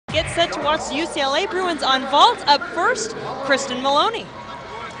set to watch the UCLA Bruins on vault. Up first, Kristen Maloney.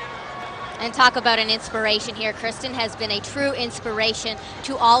 And talk about an inspiration here. Kristen has been a true inspiration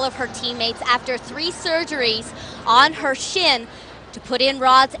to all of her teammates after 3 surgeries on her shin to put in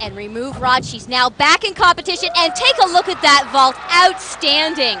rods and remove rods. She's now back in competition, and take a look at that vault.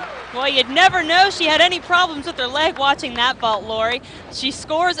 Outstanding. Well, you'd never know she had any problems with her leg watching that vault, Lori. She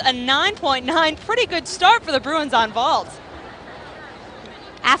scores a 9.9, pretty good start for the Bruins on vault.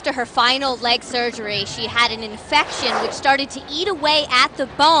 After her final leg surgery, she had an infection which started to eat away at the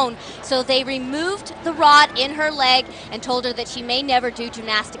bone, so they removed the rod in her leg and told her that she may never do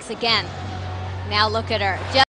gymnastics again. Now look at her.